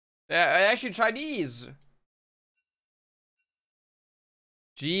Yeah, actually Chinese.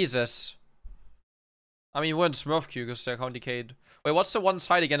 Jesus. I mean, we're in Smurf queue because they're account decayed. Wait, what's the one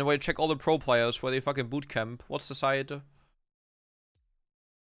site again where you check all the pro players where they fucking boot camp? What's the site?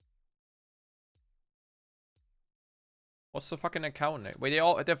 What's the fucking account name? Wait, they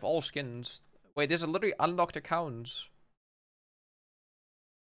have all skins. Wait, there's a literally unlocked accounts.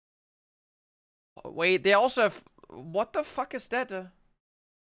 Wait, they also have. What the fuck is that?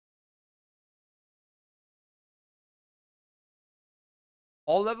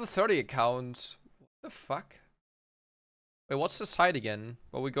 All level 30 accounts. What the fuck? Wait, what's the site again?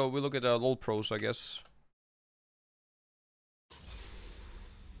 Well, we look at LoL pros, I guess.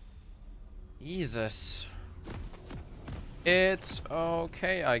 Jesus. It's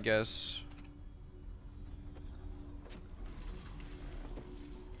okay, I guess.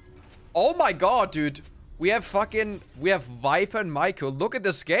 Oh my god, dude. We have Viper and Meiko. Look at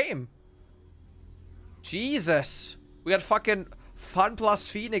this game. Jesus. We got fucking Fun plus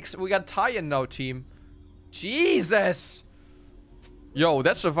Phoenix. We got Tian now, team. Jesus. Yo,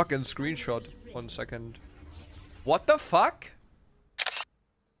 that's a fucking screenshot. 1 second. What the fuck?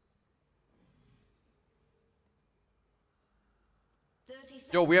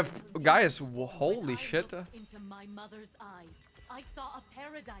 Yo, we have guys. Holy shit. Into my mother's eyes, I saw a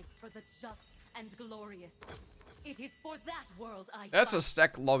paradise for the just and glorious. It is for that world I That's a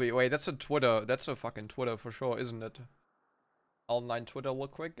stack lobby. Wait, that's a Twitter. That's a fucking Twitter for sure, isn't it? L9 Twitter real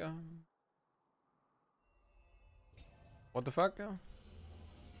quick. What the fuck?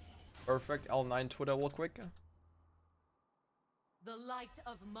 Perfect. L9 Twitter real quick. The light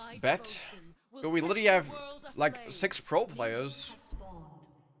of my Bet. Yo, we literally have like 6 pro players.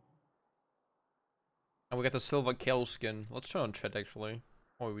 And we got the silver Kayle skin. Let's turn on chat actually.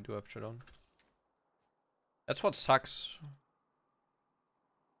 Oh, we do have chat on. That's what sucks.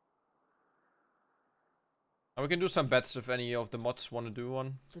 And we can do some bets if any of the mods want to do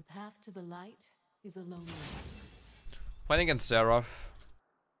one. The path to the light is a lonely one. Playing against Seraph.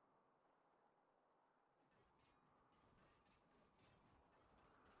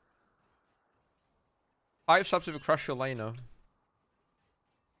 Five subs if you crush your laner.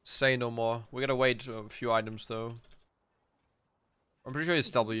 Say no more. We gotta wait a few items though. I'm pretty sure it's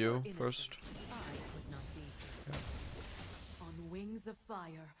W first. Yeah. On wings of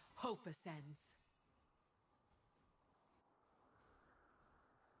fire, hope ascends.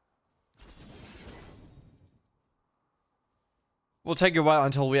 Will take a while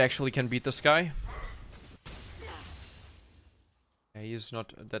until we actually can beat this guy. Yeah, he's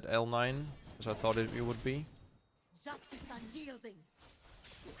not that L9 as I thought it would be. Justice unyielding.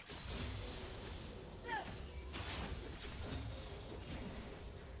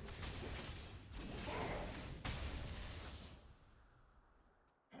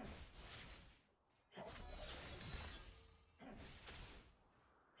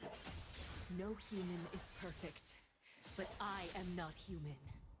 No human is perfect, but I am not human.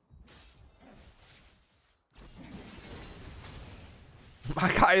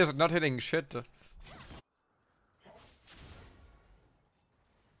 My guy is not hitting shit. There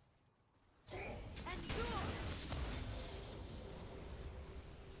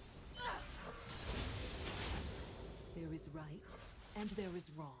is right, and there is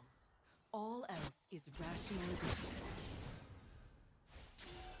wrong. All else is rationalization.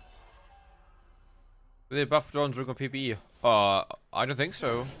 Do they buff drones on PPE? I don't think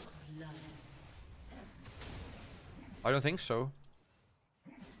so. I don't think so.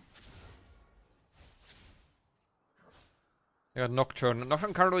 I got Nocturne.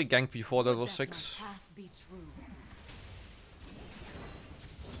 Nocturne can't really gank before level 6.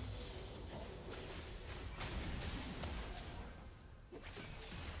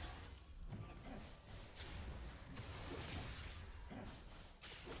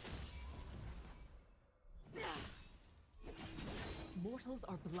 Mortals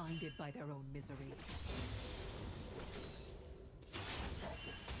are blinded by their own misery.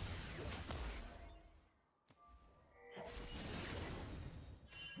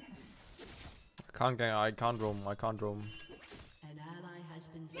 Can't gang. I can't roam. I can't roam. An ally has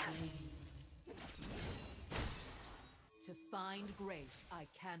been slain. To find grace, I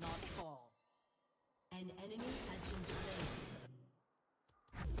cannot fall. An enemy has been slain.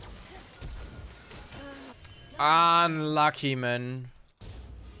 Unlucky, man. An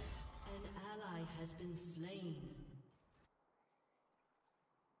ally has been slain.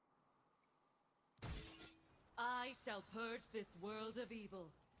 I shall purge this world of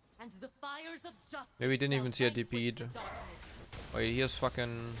evil, and the fires of justice. Maybe we didn't even see a DP'd. Wait, here's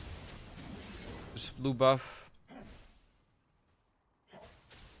fucking this blue buff.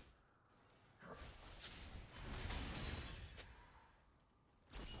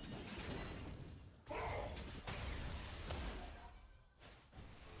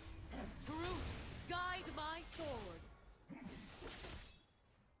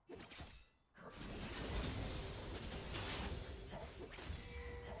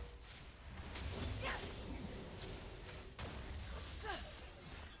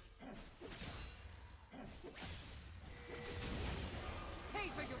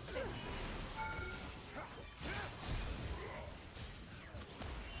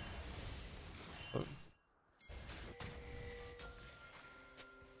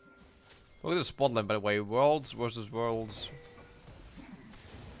 Look at the spot line, by the way. Worlds versus worlds.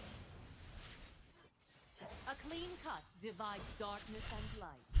 A clean cut divides darkness and light.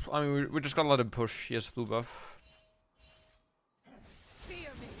 I mean, we just gotta let him push. He has blue buff. Fear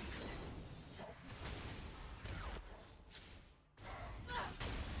me.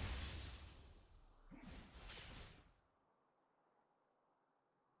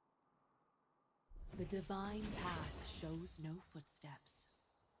 The divine path shows no footsteps.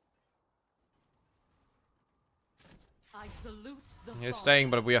 I salute the He's fall. staying,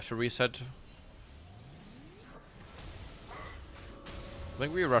 but we have to reset. I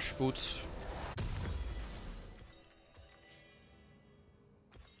think we rush boots.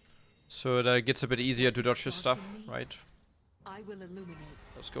 So it gets a bit easier to dodge his stuff, right? I will illuminate.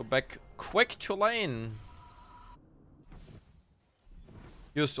 Let's go back quick to lane.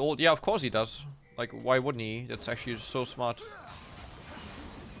 Used ult. Yeah, of course he does. Like, why wouldn't he? That's actually so smart.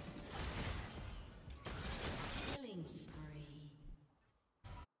 Killing spree.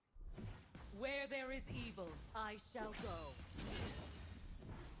 Where there is evil, I shall go.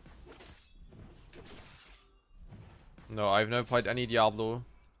 No, I've never played any Diablo,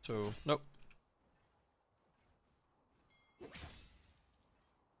 so nope. These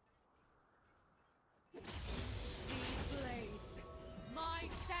blades, my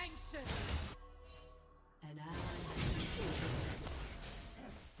sanction. An ally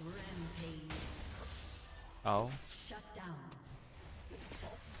rampage. Oh. Shut down.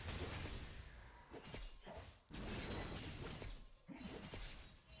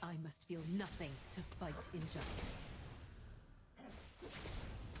 I must feel nothing to fight injustice.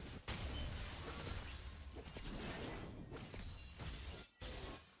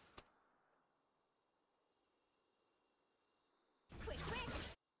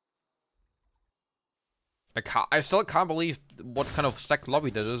 I still can't believe what kind of stacked lobby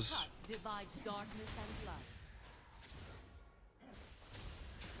that is. Cut divides darkness and light.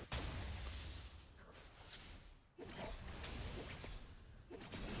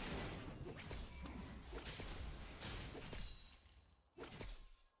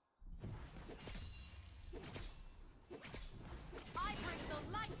 I bring the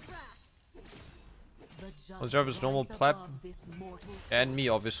light back. Observe his normal pleb. And me,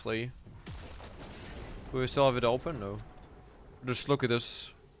 obviously. Do we still have it open? No. Just look at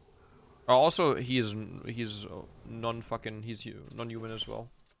this. Also, he's non-fucking, he's non-human as well.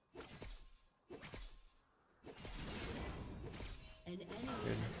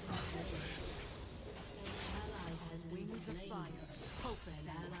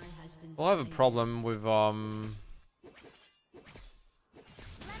 We'll have a problem with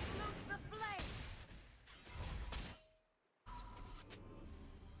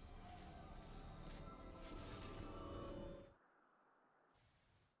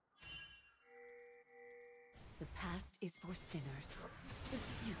The past is for sinners. The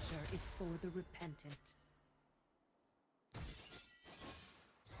future is for the repentant.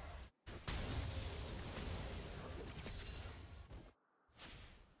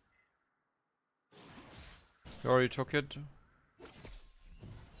 you already took it.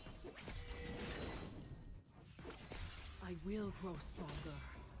 I will grow stronger.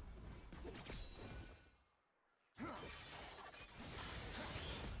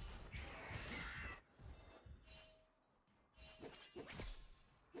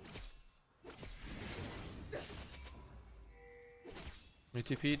 Me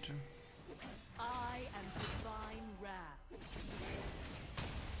TP'd. I am divine wrath.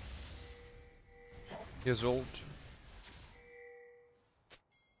 Here's ult.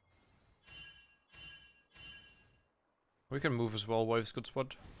 We can move as well, wave's good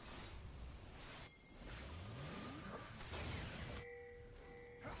spot.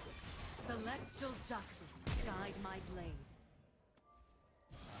 Celestial justice guide my blade.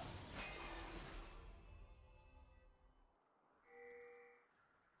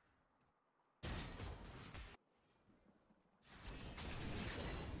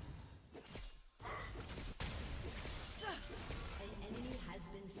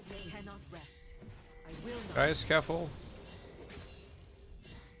 Cannot rest. I will not. Guys, careful.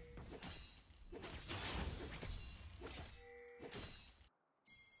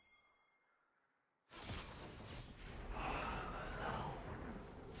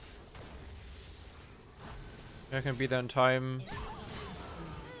 I can be there in time.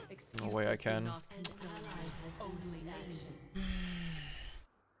 No way I can. Only actions.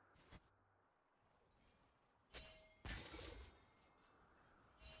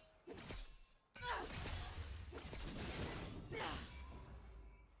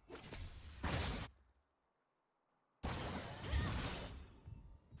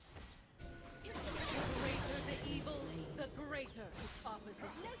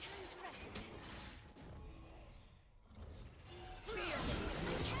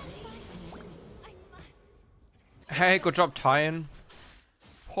 Hey, good job, Tian.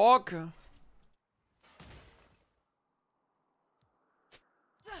 Pork.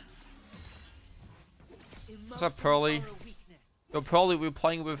 What's up, Pearly? Yo, Pearly, we're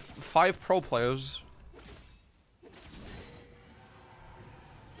playing with 5 pro players.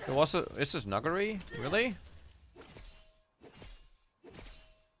 Yo, what's it? Is this Nuguri? Really?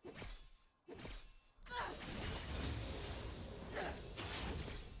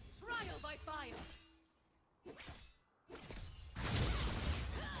 Trial by fire.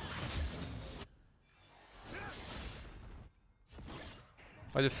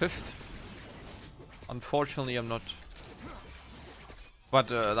 By the 5th? Unfortunately, I'm not. But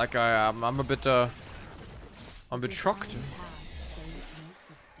like I'm a bit shocked.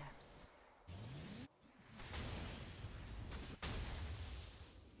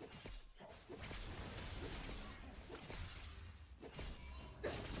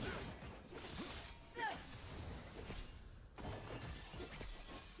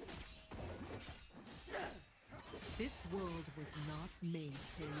 This world was not made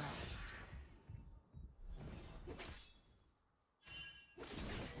to last.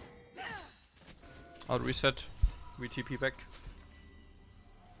 I'll reset. We TP back.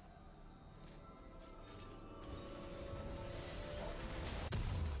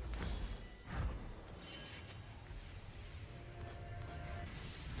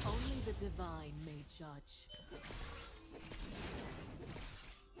 Only the divine may judge.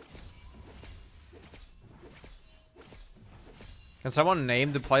 Can someone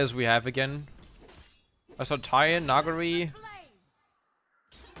name the players we have again? I saw Tian, Nuguri.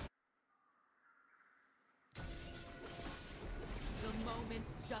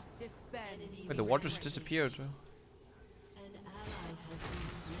 Wait, the water just disappeared. An ally has been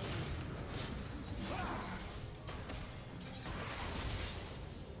slain.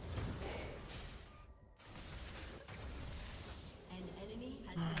 An enemy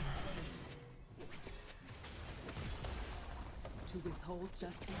has been slain. To withhold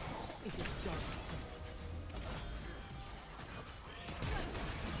justice is a dark sin.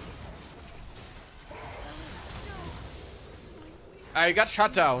 I got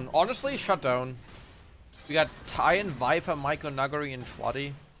shut down. Honestly, shut down. We got Tian, Viper, Meiko, Nuguri, and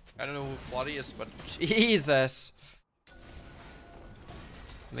Floody. I don't know who Floody is, but Jesus.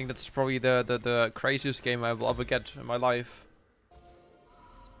 I think that's probably the craziest game I will ever get in my life.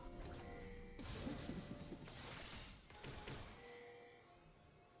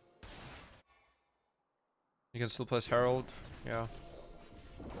 You can still play as Herald. Yeah.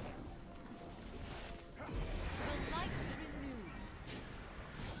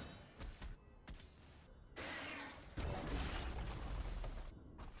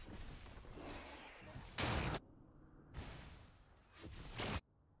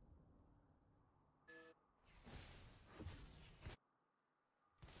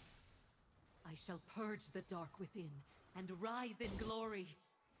 I shall purge the dark within and rise in glory.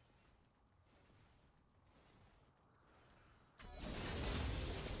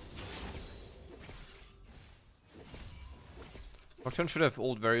 Nocturne should have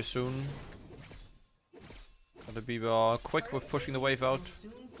ult very soon. Gotta be quick with pushing the wave out.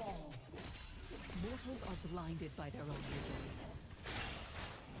 Mortals are blinded by their own misery.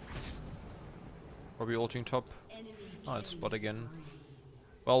 Probably ulting top. Oh, it's spot again.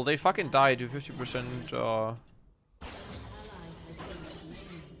 Well, they fucking died to 50%.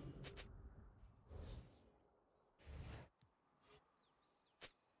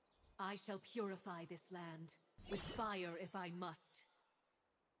 I shall purify this land with fire if I must.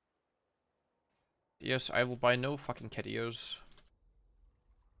 Yes, I will buy no fucking cat ears.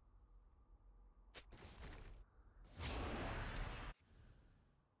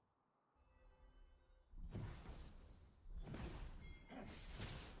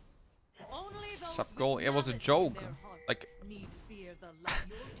 Sub goal. It was a joke. Like, you're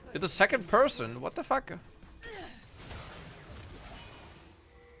the second person. What the fuck?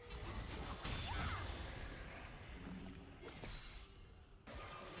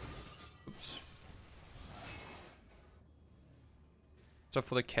 Oops. Except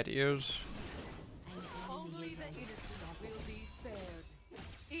for the cat ears. Only the innocent will be spared,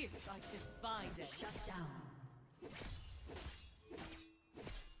 if I can find it. Shut down.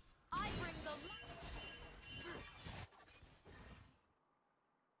 I bring the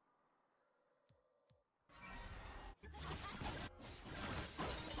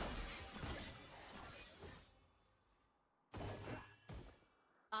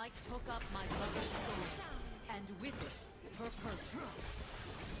I took up my mother's soul, and with it, her purpose.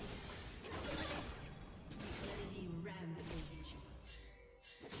 Enemy rampage.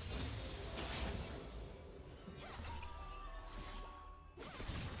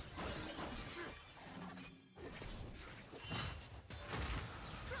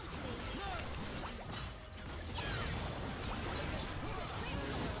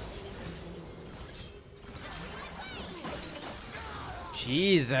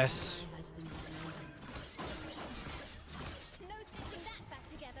 Jesus. Has been slain. No stitching that back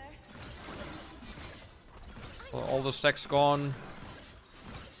together. Well, all the stacks gone.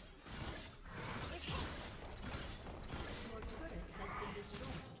 Your turret has been destroyed.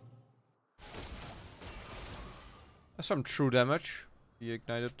 That's some true damage. He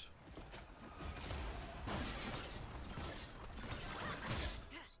ignited.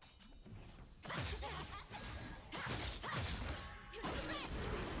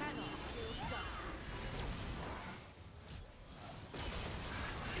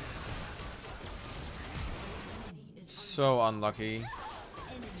 So unlucky. Enemy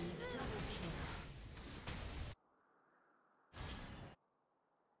double kill.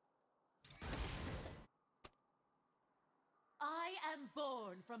 I am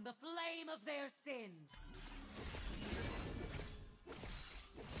born from the flame of their sins.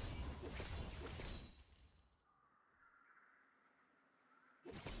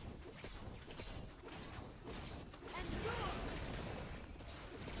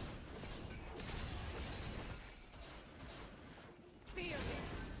 Fear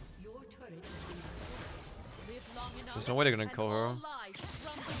it. Your turret has been destroyed. Live long enough. There's no way they're gonna and kill her. all lives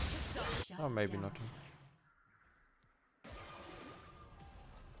crumble to dust. Shut Oh, maybe down. not.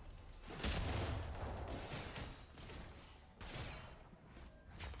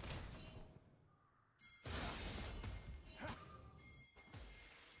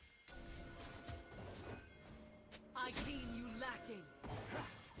 I deem you lacking.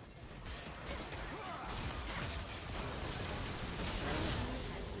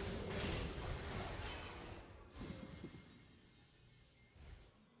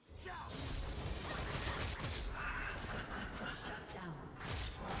 Shut down.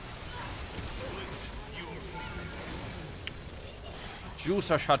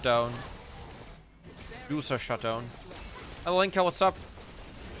 Juicer shutdown. Juicer shutdown. Hello, Linka, what's up?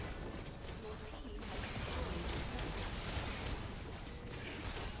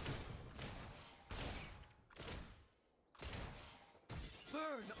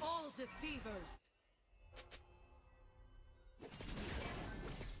 Burn all deceivers.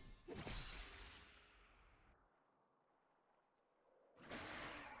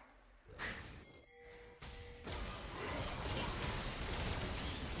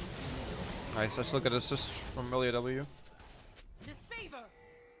 Nice, let's look at assist from Melia W. Deceiver.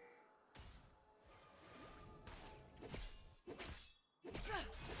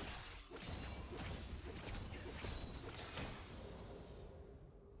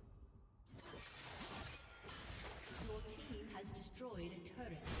 Your team has destroyed a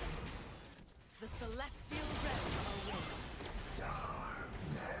turret. The celestial realm awaits.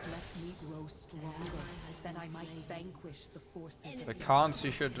 Let me grow stronger, that I might vanquish the forces The of cons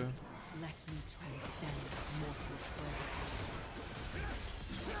you should do. Let me transcend mortal frailty.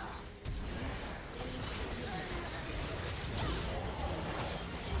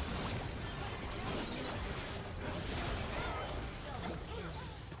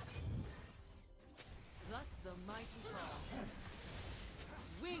 Thus the mighty fall.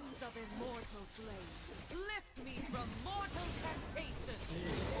 Wings of immortal flame, lift me from mortal temptation.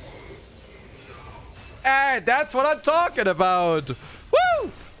 Hey, that's what I'm talking about.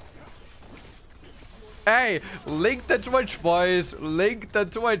 Woo! Hey, link the Twitch, boys. Link the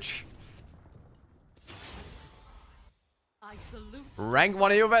Twitch. I salute Rank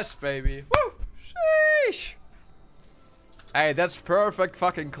one of your best, baby. Woo! Sheesh. Hey, that's perfect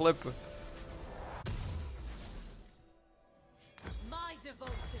fucking clip. my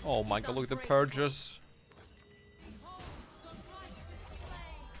devotion. Oh my is god, look at the unbreakable. purges. Behold the righteous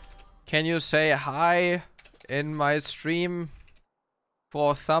flame. Can you say hi in my stream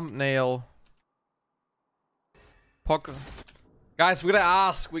for a thumbnail? Pock. Guys, we gotta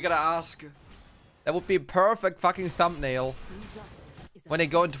ask. We gotta ask. That would be a perfect fucking thumbnail. When they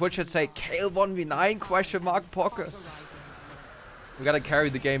go on Twitch and say Kayle 1v9 question mark Pock. We gotta carry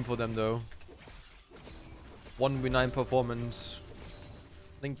the game for them though. 1v9 performance.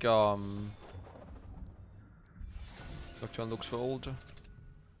 I think Nocturne looks so old.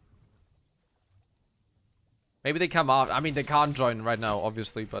 Maybe they come out. I mean, they can't join right now,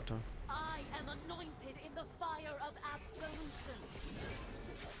 obviously, but I am anointed in the fire of absolution.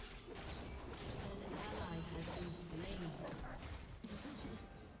 An ally has been slain.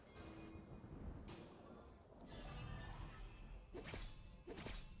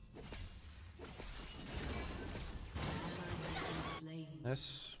 Slain.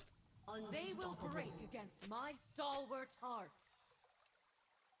 yes. They will Unstoppable. break against my stalwart heart.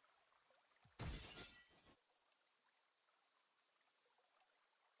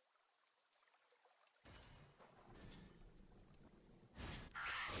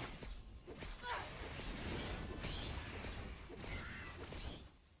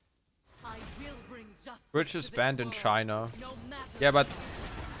 Twitch is banned in China. No matter Yeah, but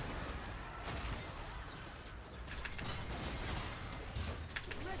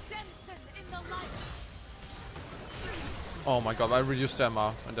redemption in the light. oh my god, I reduced their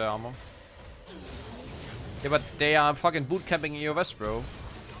armor and their armor. Yeah, but they are fucking boot camping EOS, bro.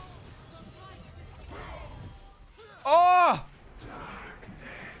 Oh!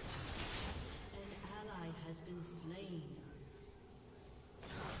 An ally has been slain.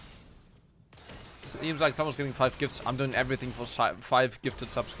 Seems like someone's getting 5 gifts. I'm doing everything for 5 gifted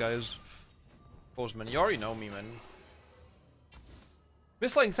subs, guys. Postman, you already know me, man.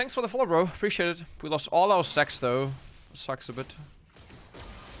 Missling, thanks for the follow, bro. Appreciate it. We lost all our stacks, though. Sucks a bit.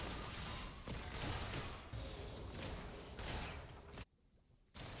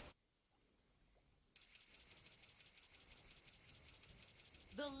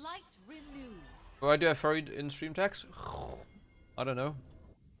 The light renews. Why do I furry in stream tags? I don't know.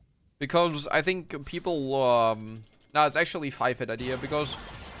 Because I think people, no, it's actually 5-hit idea, because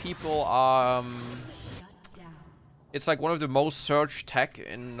people are, it's like one of the most searched tag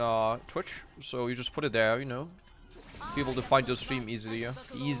in Twitch, so you just put it there, you know. People to find your stream easily,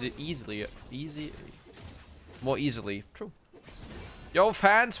 more easily. True. Yo,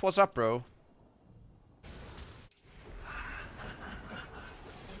 fans, what's up, bro?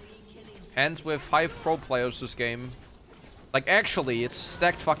 Hands with 5 pro players this game. Like, actually, it's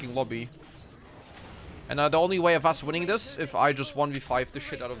stacked fucking lobby. And the only way of us winning this, if I just 1v5 the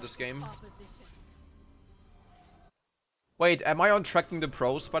shit out of this game. Wait, am I on tracking the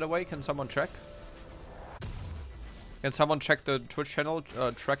pros, by the way? Can someone check? Can someone check the Twitch channel,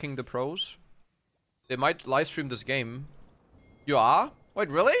 tracking the pros? They might live stream this game. You are? Wait,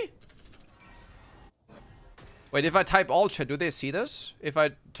 really? Wait, if I type all chat, do they see this? If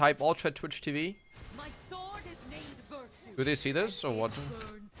I type all chat Twitch TV? My sword is named virtue. Do they see this or what?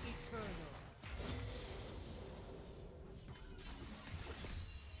 Burns eternal.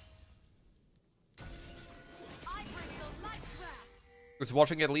 I bring the light back. Is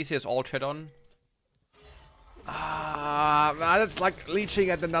watching at least he has all chat on? Ah, that's like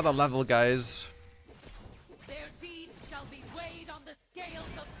leeching at another level, guys. Their deeds shall be weighed on the scales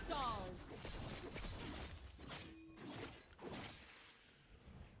of stars.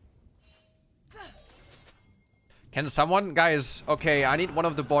 Can someone, guys, okay, I need one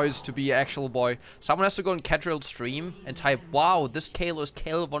of the boys to be an actual boy. Someone has to go on Caedrel's stream and type, wow, this Kayle is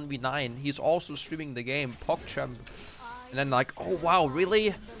Kayle 1v9. He's also streaming the game, PogChamp. And then like, oh wow,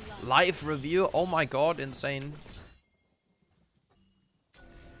 really? Live review? Oh my god, insane.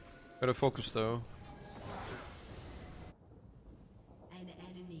 Gotta focus though. An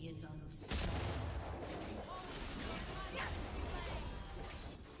enemy is unstoppable.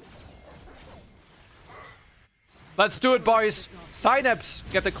 Let's do it, boys. Synapse,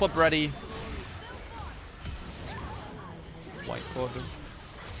 get the clip ready. Whiteboard.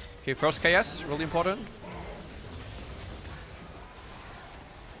 Okay, first KS, really important.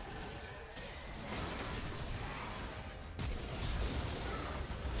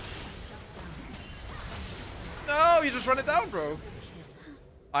 No, you just run it down, bro.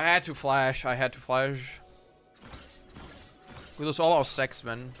 I had to flash. I had to flash. We lose all our stacks,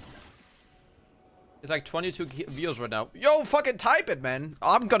 man. It's like 22 views right now. Yo, fucking type it, man.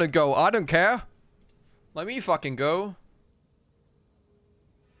 I'm gonna go. I don't care. Let me fucking go.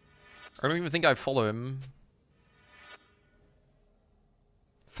 I don't even think I follow him.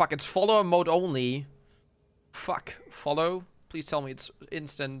 Fuck, it's follower mode only. Fuck. Follow? Please tell me it's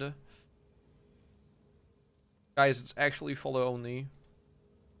instant. Guys, it's actually follow only.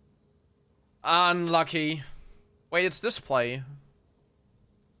 Unlucky. Wait, it's display.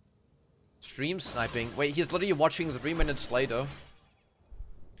 Stream sniping. Wait, he's literally watching 3 minutes later.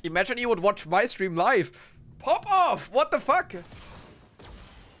 Imagine he would watch my stream live. Pop off! What the fuck?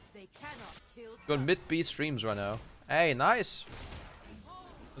 They cannot kill. You're on Midbeast streams right now. Hey, nice.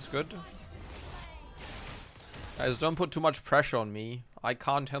 That's good. Guys, don't put too much pressure on me. I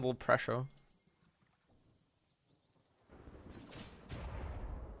can't handle pressure.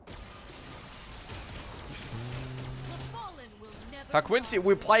 The fallen will never Quincy,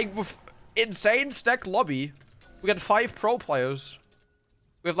 we're playing with insane stack lobby. We got 5 pro players.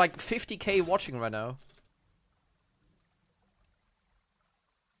 We have like 50k watching right now.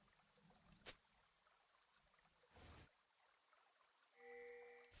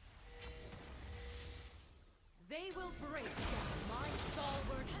 They will break my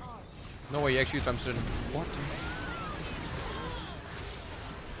stalwart heart. No way, he actually jumps in. What?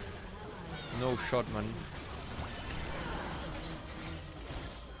 No shot, man.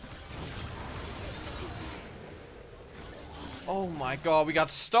 Oh my god, we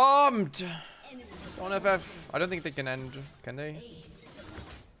got stomped! On FF. I don't think they can end. Can they?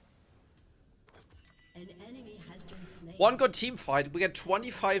 An enemy has been slain. One good team fight. We get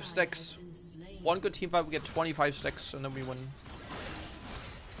 25 stacks. One good team fight. We get 25 stacks, and then we win.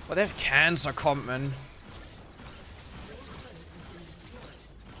 But they have cancer comp, man.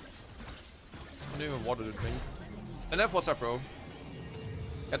 I don't even water to drink. And what's up, bro?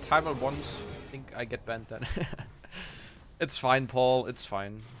 Got timer once. I think I get banned then. It's fine, Paul. It's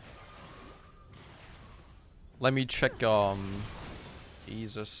fine. Let me check.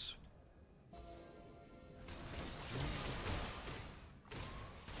 Jesus.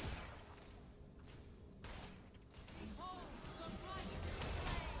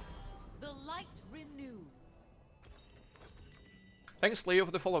 The light renews. Thanks, Leo,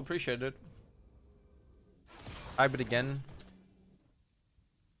 for the follow. Appreciate it. Type it again.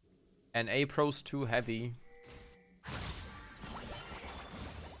 And A Pro's too heavy.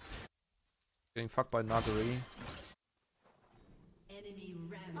 Getting fucked by Nuguri. Enemy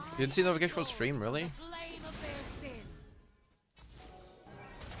ram. You didn't see notification for stream, really? Flame of their sin.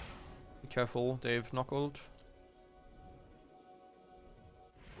 Be careful, Dave. Knock ult.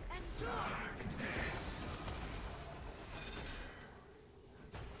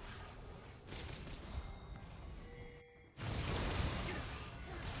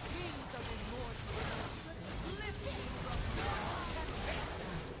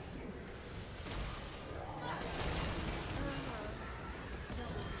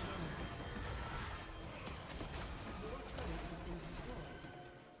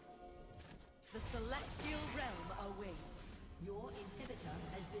 The celestial realm awaits. Your inhibitor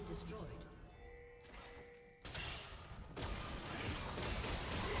has been destroyed.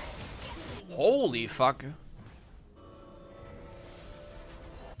 Holy fuck.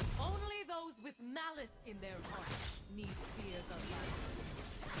 Only those with malice in their hearts need fear the light.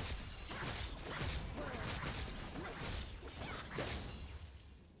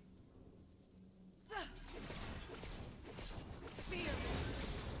 Fear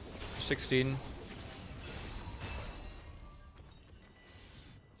 16.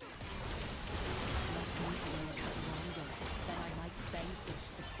 that I might vanquish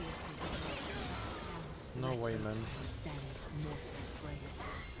the forces of No way, man. send mortal prey.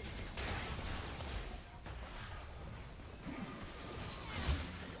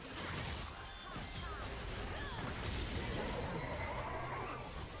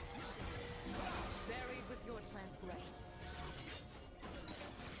 Buried with your transgression.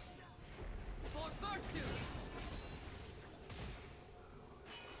 For virtue!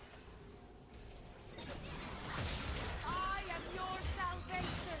 I am your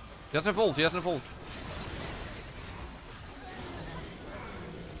salvation! He has a vault, he has a vault.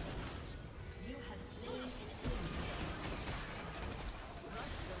 You have slain an enemy.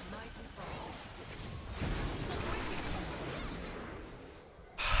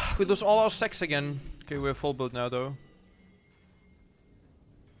 We lose all our stacks again. Okay, we're full build now, though.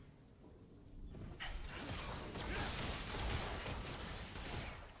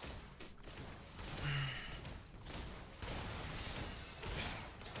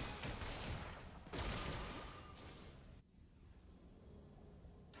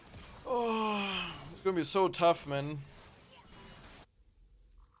 Oh, it's gonna be so tough, man.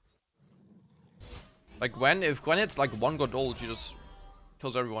 Like if Gwen hits like one good ult, she just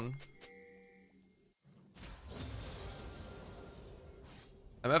kills everyone.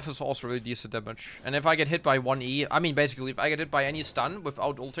 MF is also really decent damage. And if I get hit by 1E, I mean basically if I get hit by any stun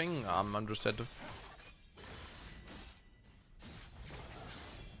without ulting, I'm just dead.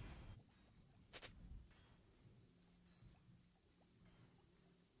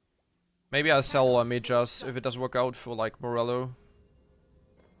 Maybe I'll sell Majas if it doesn't work out for like Morello.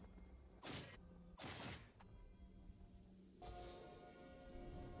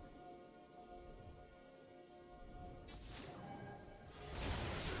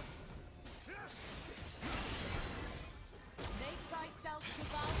 Make thyself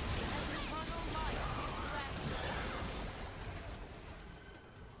devout and eternal life is granted.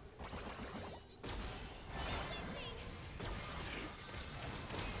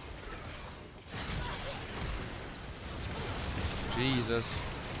 Jesus.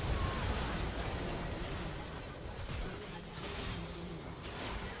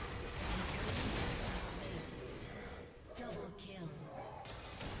 Double kill.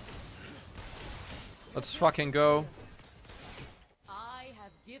 Let's fucking go. I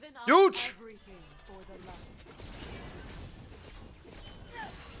have given up Huge! everything for the light.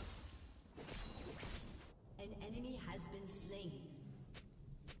 An enemy has been slain.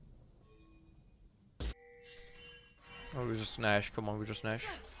 Oh, we just Nash. Come on, we just Nash.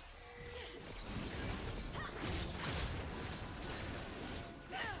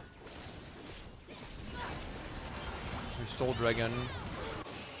 We stole dragon.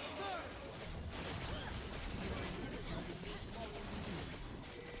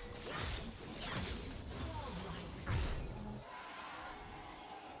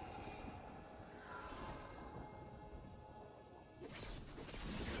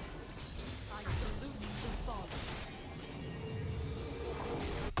 I salute the fallen.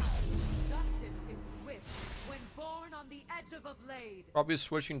 Justice is swift when born on the edge of a blade. Probably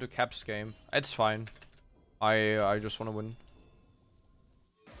switching to Cap's game. It's fine. I just want to win.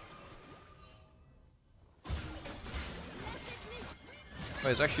 Oh,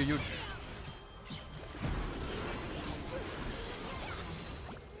 it's actually huge.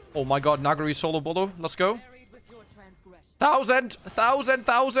 Oh my god, Nuguri solo bolo. Let's go. Buried with your transgression. 1,000! 1,000!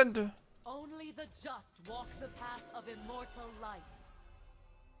 1,000! Only the just walk the path of immortal light.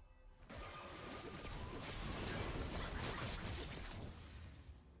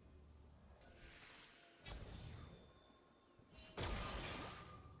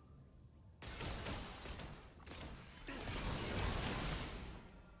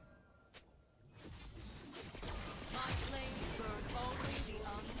 My flames burn only the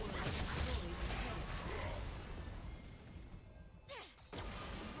unworthy.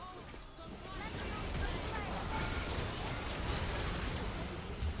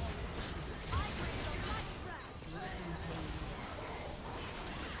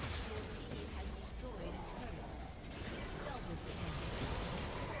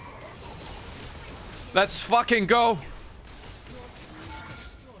 Let's fucking go!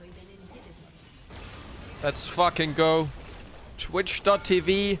 Let's fucking go.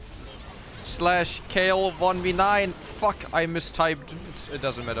 Twitch.tv/Kayle1v9. Fuck, I mistyped. It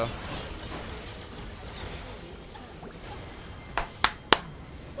doesn't matter.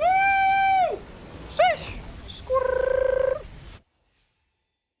 Woo! Sheesh! Squirrr!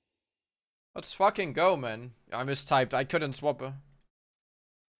 Let's fucking go, man. I mistyped. I couldn't swap her.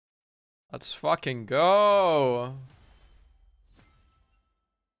 Let's fucking go.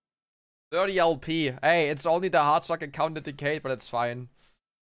 30 LP. Hey, it's only the Heartstock account that decayed, but it's fine.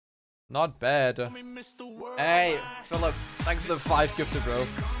 Not bad. Hey, Philip, thanks for the 5 gifted, bro.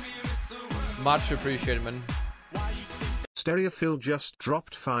 Much appreciated, man. Stereophil just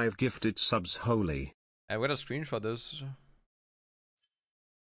dropped 5 gifted subs. Holy. Hey, we gotta screenshot this.